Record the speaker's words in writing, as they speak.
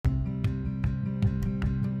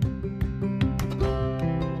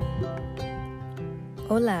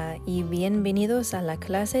Hola y bienvenidos a la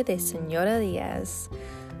clase de Señora Diaz.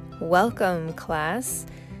 Welcome, class.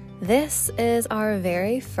 This is our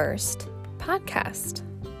very first podcast.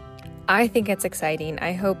 I think it's exciting.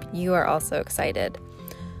 I hope you are also excited.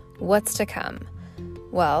 What's to come?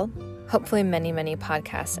 Well, hopefully many, many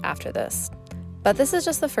podcasts after this. But this is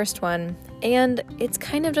just the first one, and it's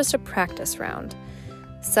kind of just a practice round.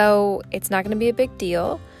 So it's not going to be a big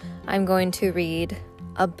deal. I'm going to read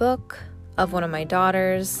a book of one of my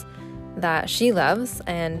daughters that she loves,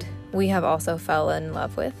 and we have also fallen in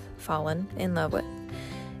love with,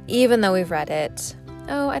 even though we've read it,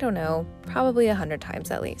 I don't know, probably 100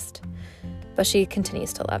 times at least. But she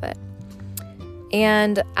continues to love it.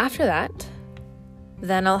 And after that,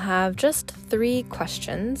 then I'll have just 3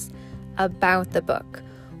 questions about the book.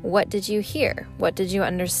 What did you hear? What did you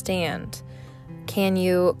understand? Can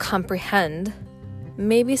you comprehend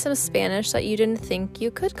maybe some Spanish that you didn't think you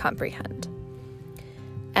could comprehend?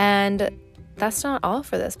 And that's not all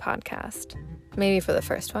for this podcast, maybe for the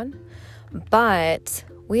first one, but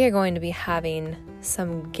we are going to be having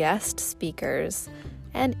some guest speakers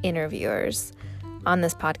and interviewers on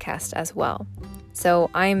this podcast as well. So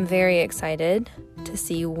I'm very excited to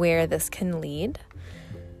see where this can lead.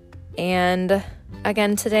 And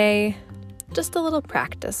again today, just a little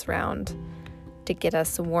practice round to get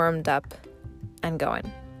us warmed up and going.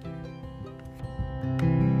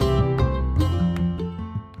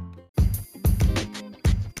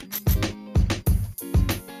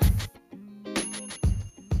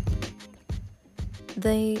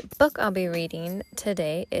 The book I'll be reading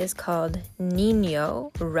today is called Niño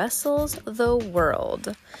Wrestles the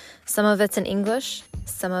World. Some of it's in English,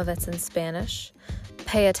 some of it's in Spanish.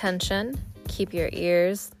 Pay attention, keep your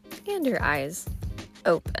ears and your eyes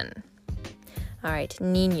open. All right,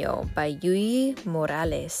 Niño by Yuyi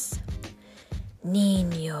Morales.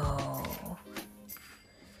 Niño.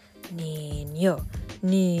 Niño,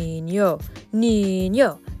 niño,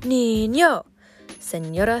 niño, niño.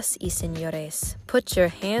 Señoras y señores, put your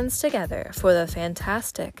hands together for the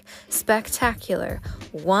fantastic, spectacular,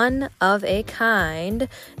 one-of-a-kind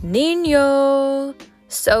Niño.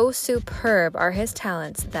 So superb are his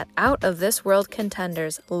talents that out-of-this-world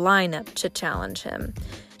contenders line up to challenge him.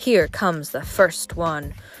 Here comes the first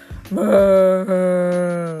one.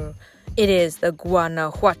 It is the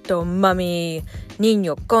Guanajuato mummy.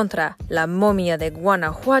 Niño contra la momia de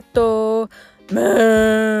Guanajuato.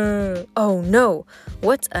 Oh no,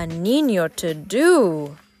 what's a niño to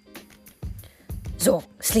do? Zo,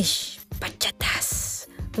 slish, bachatas.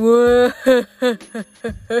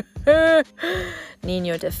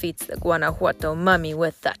 Niño defeats the Guanajuato mummy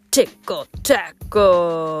with a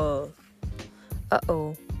tickle-tackle.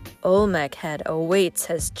 Uh-oh. Olmec Head awaits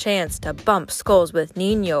his chance to bump skulls with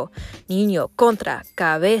Niño. Niño contra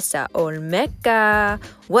Cabeza Olmeca.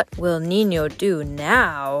 What will Niño do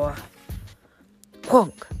now?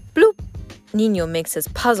 Whonk, bloop. Niño makes his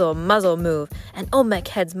puzzle muzzle move, and Olmec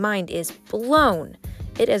Head's mind is blown.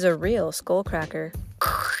 It is a real skullcracker.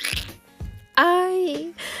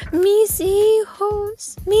 Ay, mis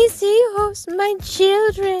hijos, my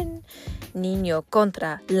children. Niño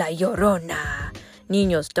contra La Llorona.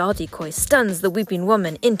 Niño's doll decoy stuns the weeping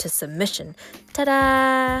woman into submission.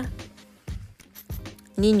 Ta-da!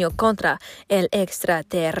 Niño contra el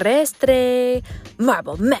extraterrestre.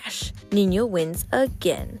 Marble mash. Niño wins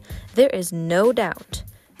again. There is no doubt.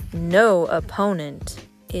 No opponent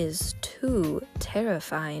is too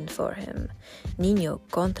terrifying for him. Niño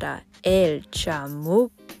contra el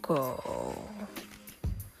chamuco.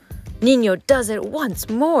 Niño does it once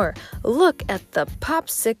more. Look at the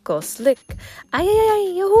popsicle slick. Ay, ay,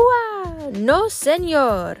 ay, hua! No,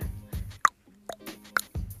 señor.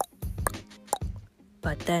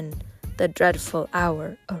 But then the dreadful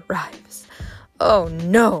hour arrives. Oh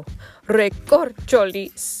no,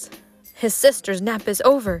 recorcholis. His sister's nap is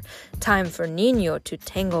over. Time for Niño to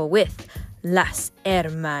tangle with las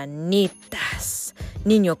hermanitas.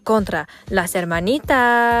 Niño contra las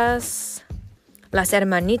hermanitas. Las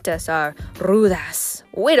hermanitas are rudas.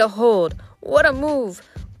 Way to hold. What a move.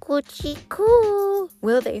 Cuchicu.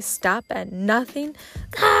 Will they stop at nothing?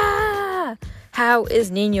 Ah! How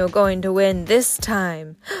is Niño going to win this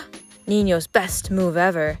time? Niño's best move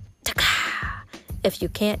ever. Taka! If you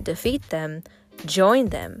can't defeat them, join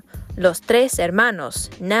them. Los tres hermanos,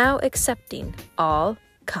 now accepting all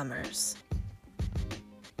comers.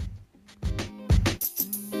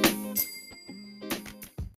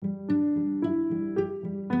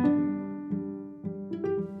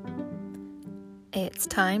 It's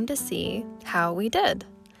time to see how we did.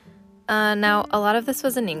 Now, a lot of this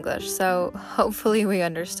was in English, so hopefully we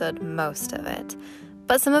understood most of it.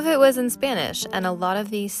 But some of it was in Spanish, and a lot of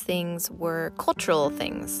these things were cultural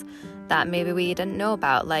things that maybe we didn't know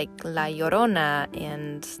about, like La Llorona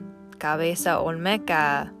and Cabeza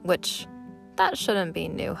Olmeca, which that shouldn't be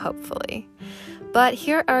new, hopefully. But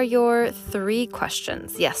here are your 3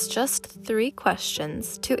 questions. Yes, just 3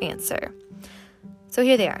 questions to answer. So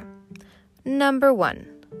here they are. Number 1,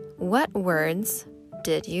 what words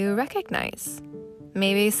did you recognize?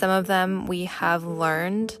 Maybe some of them we have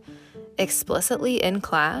learned explicitly in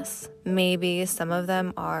class. Maybe some of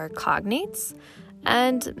them are cognates,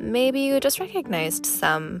 and maybe you just recognized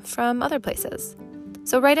some from other places.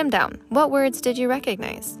 So write them down. What words did you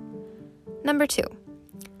recognize? Number 2,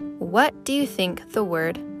 what do you think the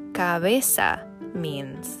word cabeza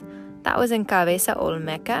means? That was in Cabeza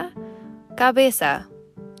Olmeca. Cabeza,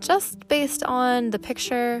 just based on the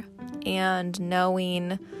picture and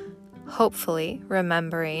knowing, hopefully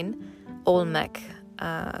remembering Olmec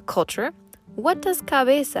culture, what does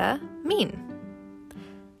cabeza mean?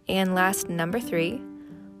 And last, number 3,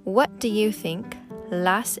 what do you think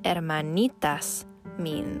las hermanitas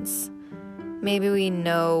means? Maybe we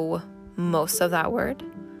know most of that word,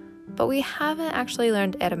 but we haven't actually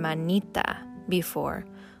learned hermanita before.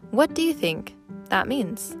 What do you think that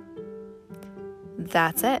means?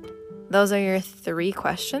 That's it. Those are your 3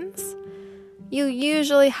 questions. You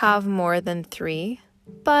usually have more than 3,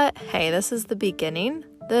 but hey, this is the beginning.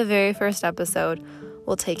 The very first episode.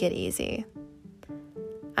 We'll take it easy.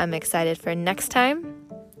 I'm excited for next time.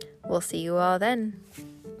 We'll see you all then.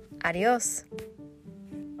 Adios.